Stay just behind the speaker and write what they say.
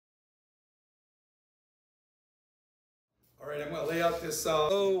All right, I'm going to lay out this.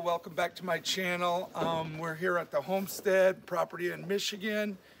 Hello, welcome back to my channel. We're here at the homestead property in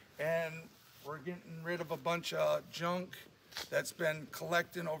Michigan, and we're getting rid of a bunch of junk that's been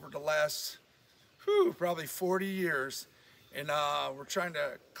collecting over the last, probably 40 years. And we're trying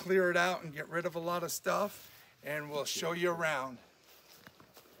to clear it out and get rid of a lot of stuff, and we'll show you around.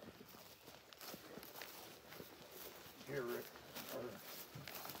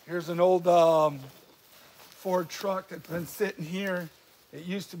 Here's an old Ford truck that's been sitting here. It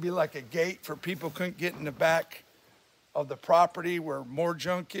used to be like a gate for people couldn't get in the back of the property where more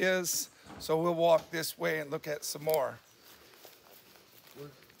junk is. So we'll walk this way and look at some more.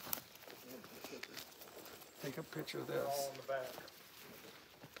 Take a picture of this. All in the back.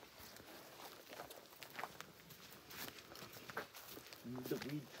 The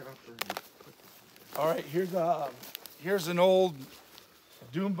weed chopper. All right, here's an old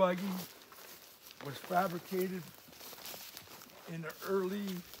dune buggy. Was fabricated in the early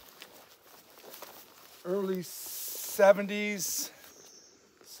 70s,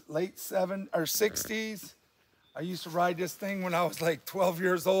 late 60s. I used to ride this thing when I was like 12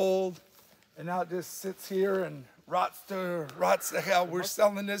 years old, and now it just sits here and rots to hell. We're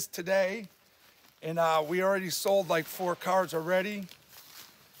selling this today, and we already sold like 4 cars already.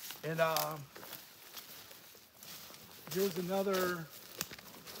 And here's another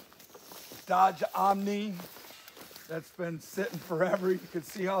Dodge Omni that's been sitting forever. You can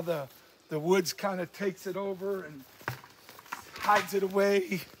see how the woods kind of takes it over and hides it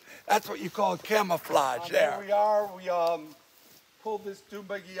away. That's what you call camouflage there. Here we are. We pulled this dune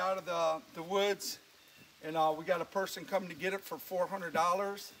buggy out of the woods, and we got a person coming to get it for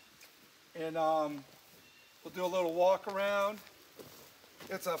 $400. And we'll do a little walk around.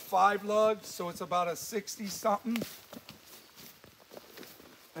 It's a 5-lug, so it's about a 60-something.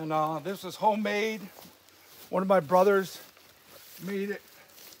 And this was homemade. One of my brothers made it.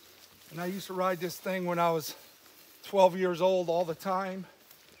 And I used to ride this thing when I was 12 years old all the time.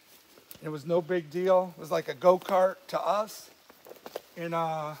 It was no big deal. It was like a go-kart to us. And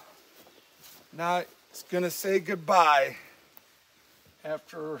now it's gonna say goodbye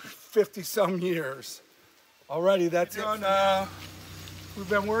after 50-some years. Alrighty, that's it. We've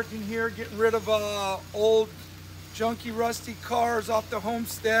been working here, getting rid of old junky, rusty cars off the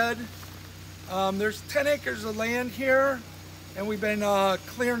homestead. There's 10 acres of land here, and we've been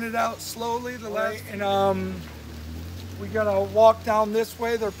clearing it out slowly. And we gotta walk down this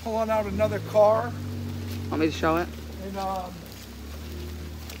way. They're pulling out another car. Want me to show it? And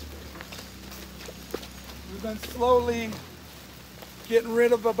we've been slowly getting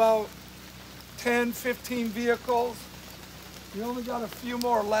rid of about 10, 15 vehicles. We only got a few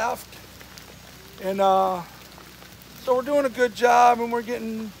more left. And so we're doing a good job, and we're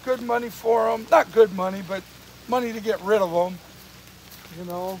getting good money for them. Not good money, but money to get rid of them, you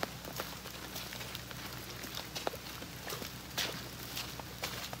know.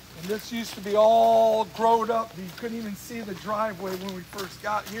 And this used to be all grown up. You couldn't even see the driveway when we first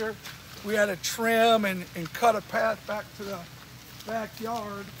got here. We had to trim and cut a path back to the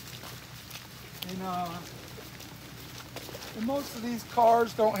backyard. And most of these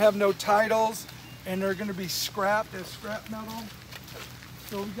cars don't have no titles, and they're going to be scrapped as scrap metal.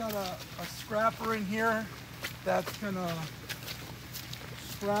 So we got a scrapper in here that's going to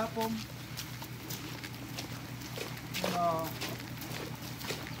scrap them.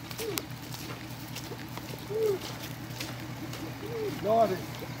 And,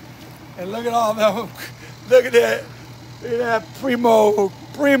 and look at all them. Look at that. Look at that primo.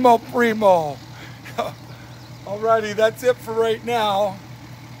 Alrighty, that's it for right now.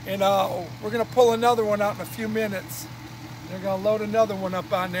 And we're gonna pull another one out in a few minutes. They're gonna load another one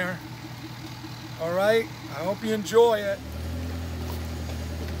up on there. All right, I hope you enjoy it.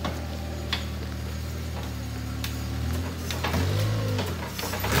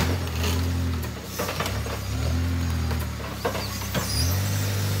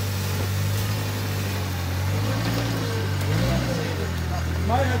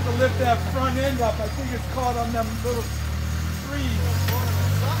 Might have to lift that front end up. I think it's caught on them little trees.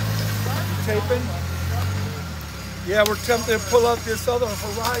 You taping? Yeah, we're tempted to pull up this other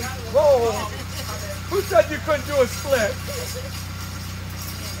horizon. Whoa! Who said you couldn't do a split?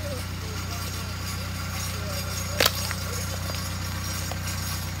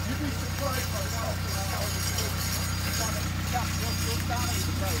 You'd be surprised myself.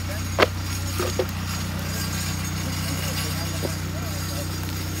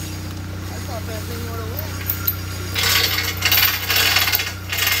 I thought that thing would have won.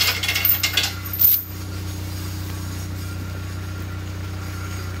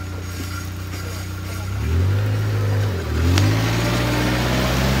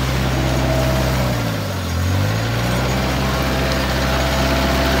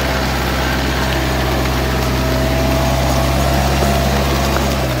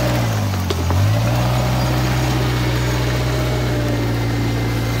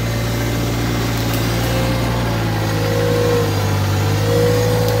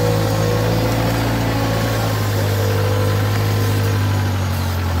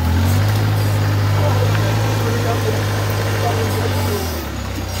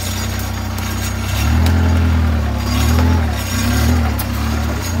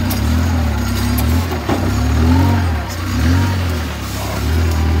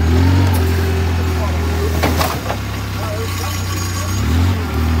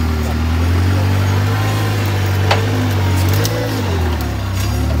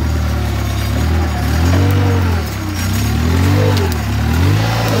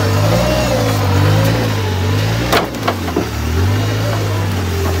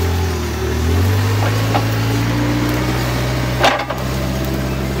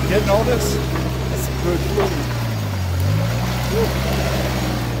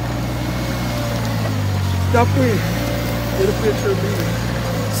 Stuff we, get a picture of me.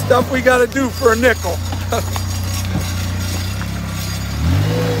 Stuff we gotta do for a nickel.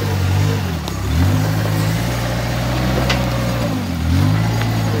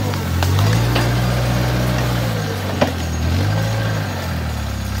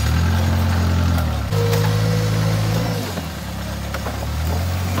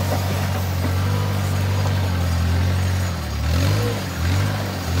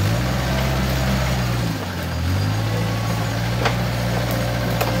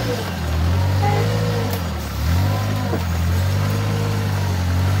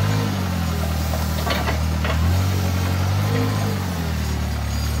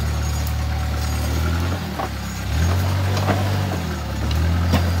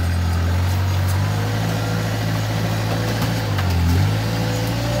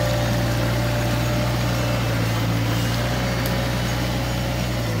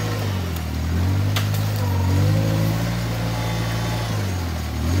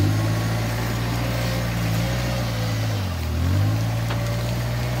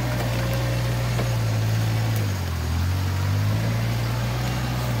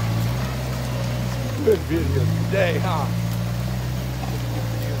 Good video today, huh?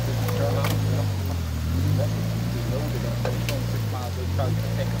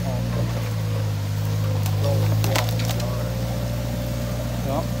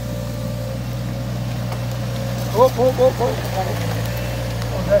 Oh,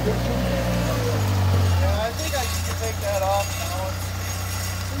 that hits you? Yeah, I think I can take that off now. It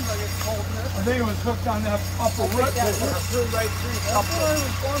seems like it's holding it. I think it was hooked on that upper rip. That through right through. That's what I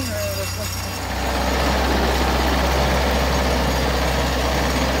was wondering.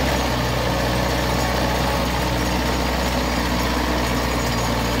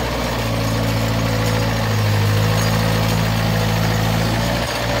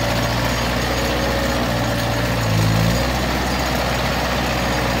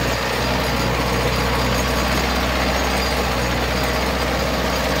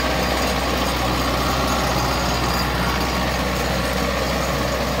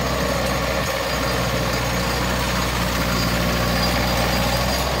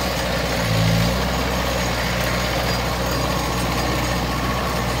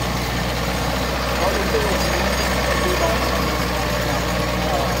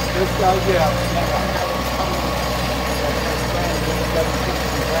 This guy, yeah.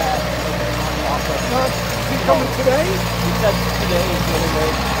 Is he coming today? He said today is the only way.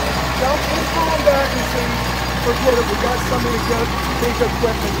 No, we'll call him back and say, forget it, we got somebody good, big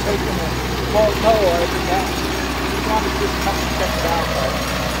equipment taking it. Well, no, I think that he probably just come and check it out, but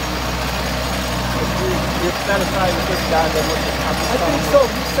if set aside the big guy, then we'll just have to I think so.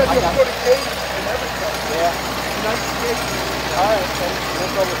 He said he'll put a gate and everything. Yeah. Nice gate. All right, so we'll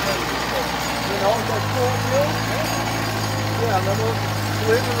go with him. You know, is that cool with you? Yeah, and then we'll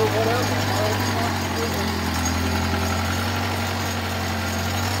split it or whatever.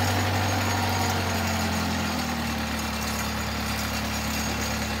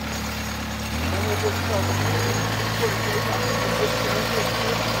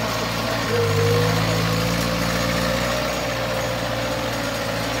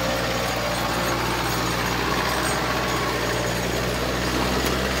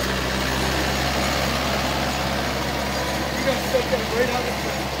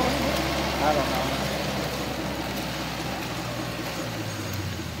 I don't know.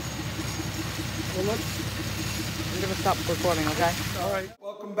 Well, I'm gonna stop recording, okay? all right,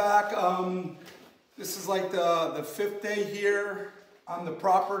 welcome back. This is like the fifth day here on the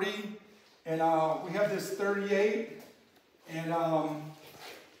property, and we have this 38, and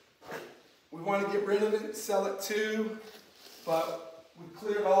we want to get rid of it, sell it too, but we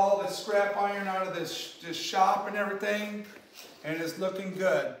cleared all the scrap iron out of this shop and everything, and it's looking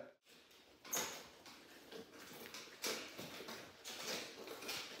good.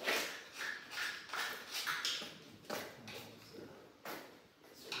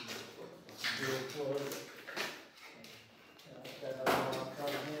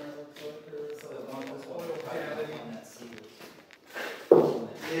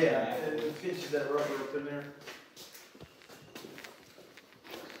 Yeah, and it pinches that rubber up in there.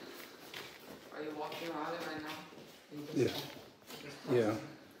 Are you walking around it right now? Yeah. Yeah.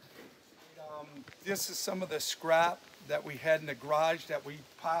 This is some of the scrap that we had in the garage that we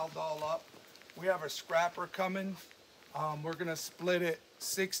piled all up. We have a scrapper coming. We're gonna split it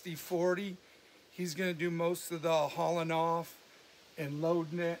 60-40. He's gonna do most of the hauling off and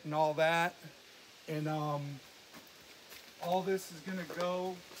loading it and all that. And all this is gonna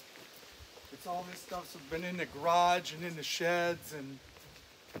go, it's all this stuff's been in the garage and in the sheds, and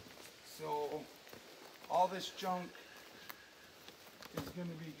so all this junk is going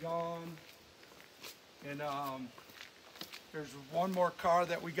to be gone. And there's one more car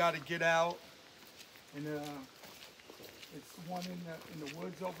that we got to get out. And it's the one in the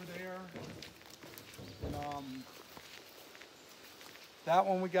woods over there. And that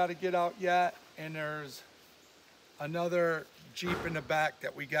one we got to get out yet. And there's another Jeep in the back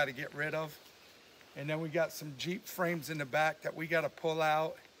that we got to get rid of. And then we got some Jeep frames in the back that we got to pull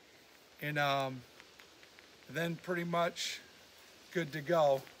out. And then pretty much good to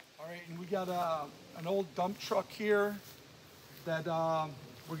go. All right, and we got an old dump truck here that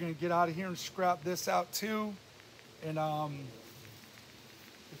we're gonna get out of here and scrap this out too. And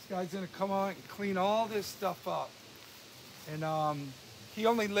this guy's gonna come on and clean all this stuff up. And he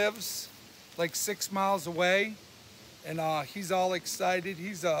only lives like 6 miles away, and he's all excited.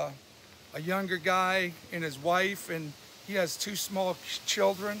 He's a younger guy and his wife, and he has 2 small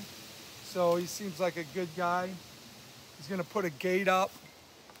children. So he seems like a good guy. He's gonna put a gate up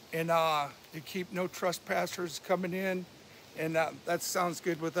and to keep no trespassers coming in, and that sounds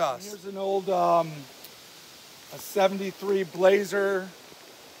good with us. Here's an old a 73 Blazer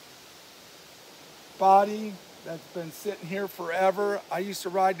body that's been sitting here forever. I used to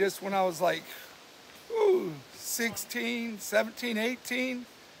ride this when I was like 16, 17, 18.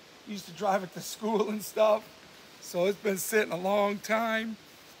 Used to drive it to school and stuff. So it's been sitting a long time.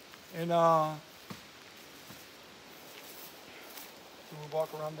 And can we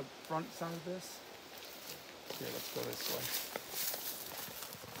walk around the front side of this? Here, let's go this way.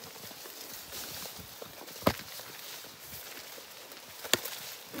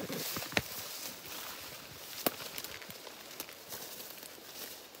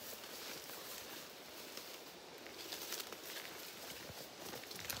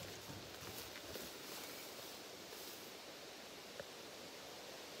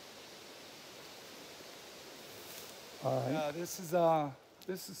 All right.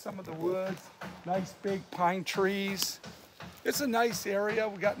 This is some of the woods. Nice big pine trees. It's a nice area.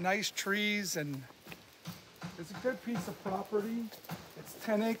 We got nice trees, and it's a good piece of property. It's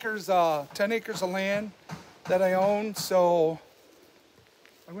 10 acres of land that I own. So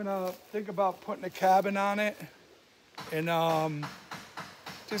I'm gonna think about putting a cabin on it, and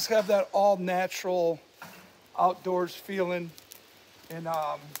just have that all natural outdoors feeling, and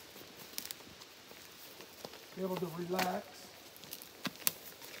be able to relax.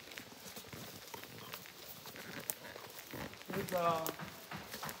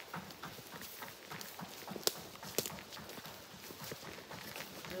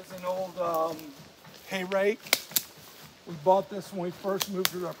 Here's an old hay rake. We bought this when we first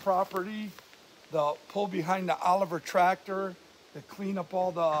moved to the property. The pull behind the Oliver tractor to clean up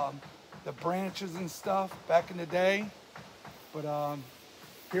all the branches and stuff back in the day. But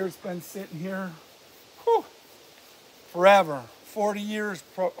here it's been sitting here forever, 40 years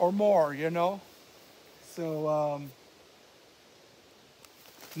or more, you know. So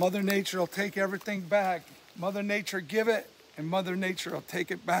Mother Nature will take everything back. Mother Nature give it, and Mother Nature will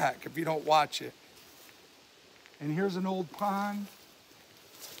take it back if you don't watch it. And here's an old pond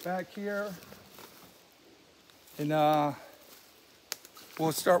back here. And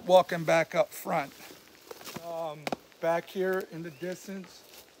we'll start walking back up front. Back here in the distance,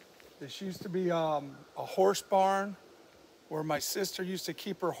 this used to be a horse barn where my sister used to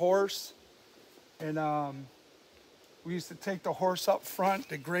keep her horse. And we used to take the horse up front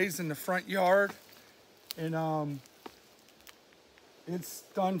to graze in the front yard. And it's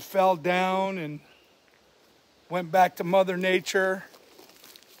done fell down and went back to Mother Nature.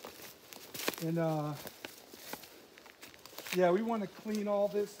 And yeah, we want to clean all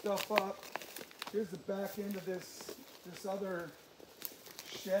this stuff up. Here's the back end of this other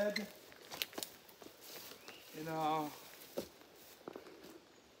shed. And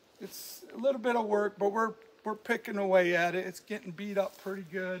it's a little bit of work, but we're picking away at it. It's getting beat up pretty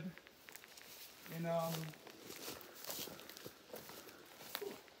good. And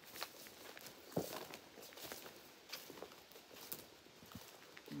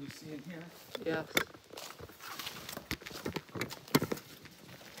can you see in here? Yes.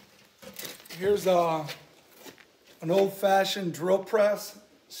 Here's an old-fashioned drill press,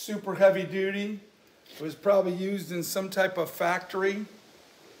 super heavy duty. It was probably used in some type of factory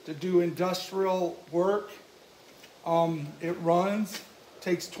to do industrial work. It runs,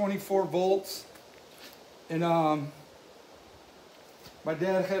 takes 24 volts. And my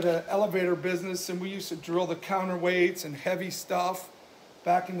dad had an elevator business, and we used to drill the counterweights and heavy stuff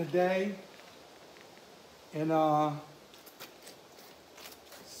back in the day. And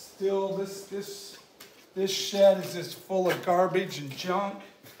still, this shed is just full of garbage and junk.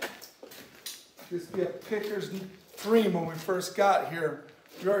 this be a picker's dream when we first got here.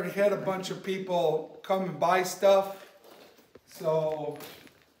 We already had a bunch of people come and buy stuff. So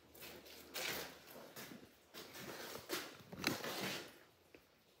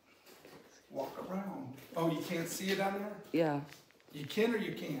walk around. Oh, you can't see it on there? Yeah. You can or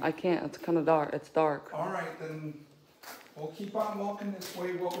you can't? I can't. It's kind of dark. It's dark. All right, then we'll keep on walking this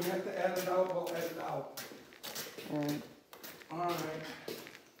way. What we have to edit out, we'll edit out. All right. All right.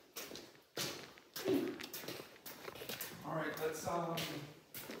 All right, let's,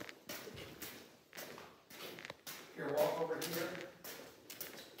 here, walk over here.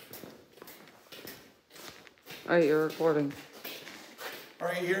 All right, you're recording. All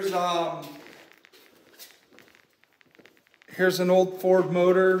right, here's an old Ford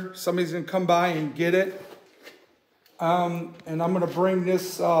motor. Somebody's gonna come by and get it. And I'm gonna bring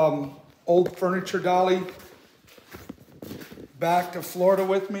this old furniture dolly back to Florida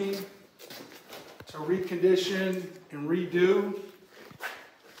with me to recondition and redo.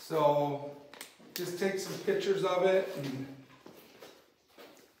 So just take some pictures of it, and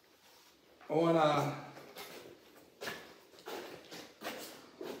I wanna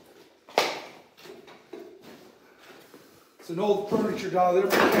it's an old furniture dolly.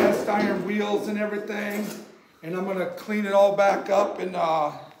 There's cast iron wheels and everything, and I'm gonna clean it all back up and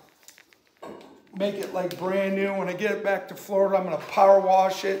make it like brand new. When I get it back to Florida, I'm gonna power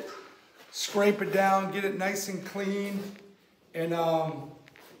wash it, scrape it down, get it nice and clean, and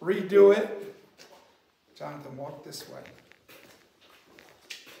redo it. Jonathan, walk this way.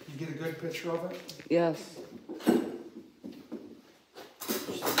 You get a good picture of it? Yes.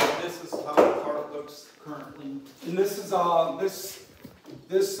 This is how the car looks currently. And this is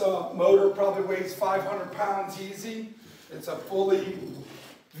this motor probably weighs 500 pounds easy. It's a fully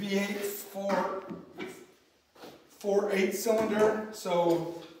V8 4.8 cylinder,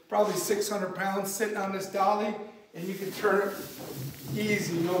 so probably 600 pounds sitting on this dolly, and you can turn it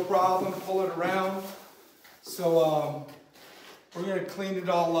easy, no problem, pull it around. So we're gonna clean it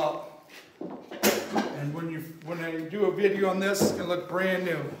all up, and when I do a video on this, it's gonna look brand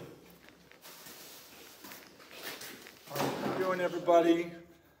new. All right, how you doing, everybody?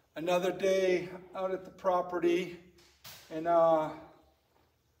 Another day out at the property, and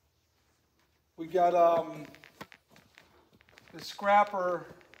we got the scrapper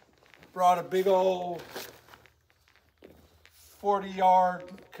brought a big old 40-yard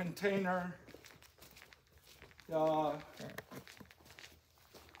container.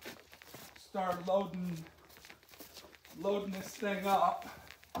 Started loading this thing up.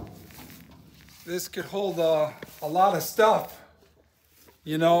 This could hold a lot of stuff,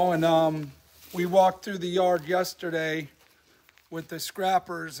 you know, and we walked through the yard yesterday with the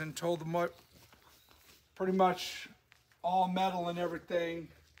scrappers and told them what pretty much all metal and everything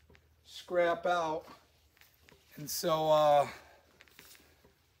scrap out. And so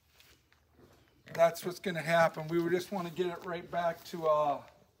that's what's going to happen. We would just want to get it right back to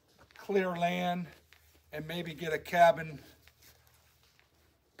clear land and maybe get a cabin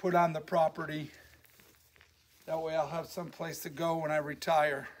put on the property. That way I'll have some place to go when I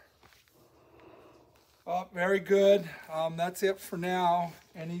retire. Oh, very good. That's it for now.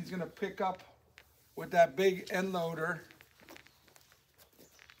 And he's going to pick up with that big end loader.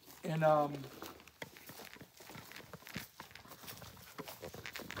 And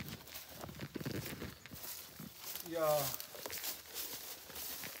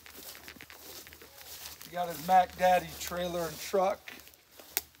he got his Mac Daddy trailer and truck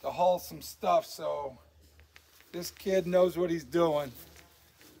to haul some stuff, so this kid knows what he's doing.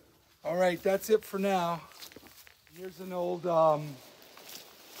 All right, that's it for now. Here's an old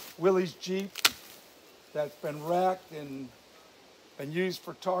Willie's Jeep that's been wrecked and been used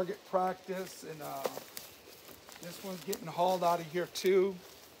for target practice, and this one's getting hauled out of here too.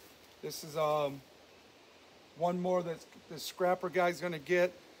 This is one more that the scrapper guy's gonna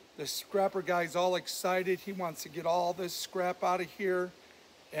get. The scrapper guy's all excited. He wants to get all this scrap out of here,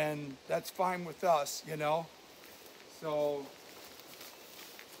 and that's fine with us, you know. So,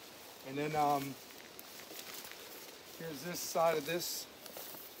 and then here's this side of this.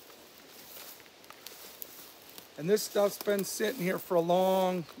 And this stuff's been sitting here for a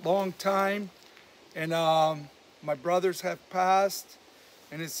long, long time. And my brothers have passed,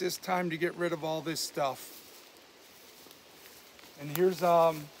 and it's just time to get rid of all this stuff. And here's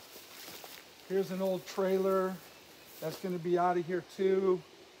an old trailer that's going to be out of here too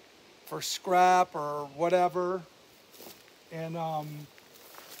for scrap or whatever. And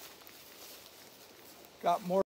got more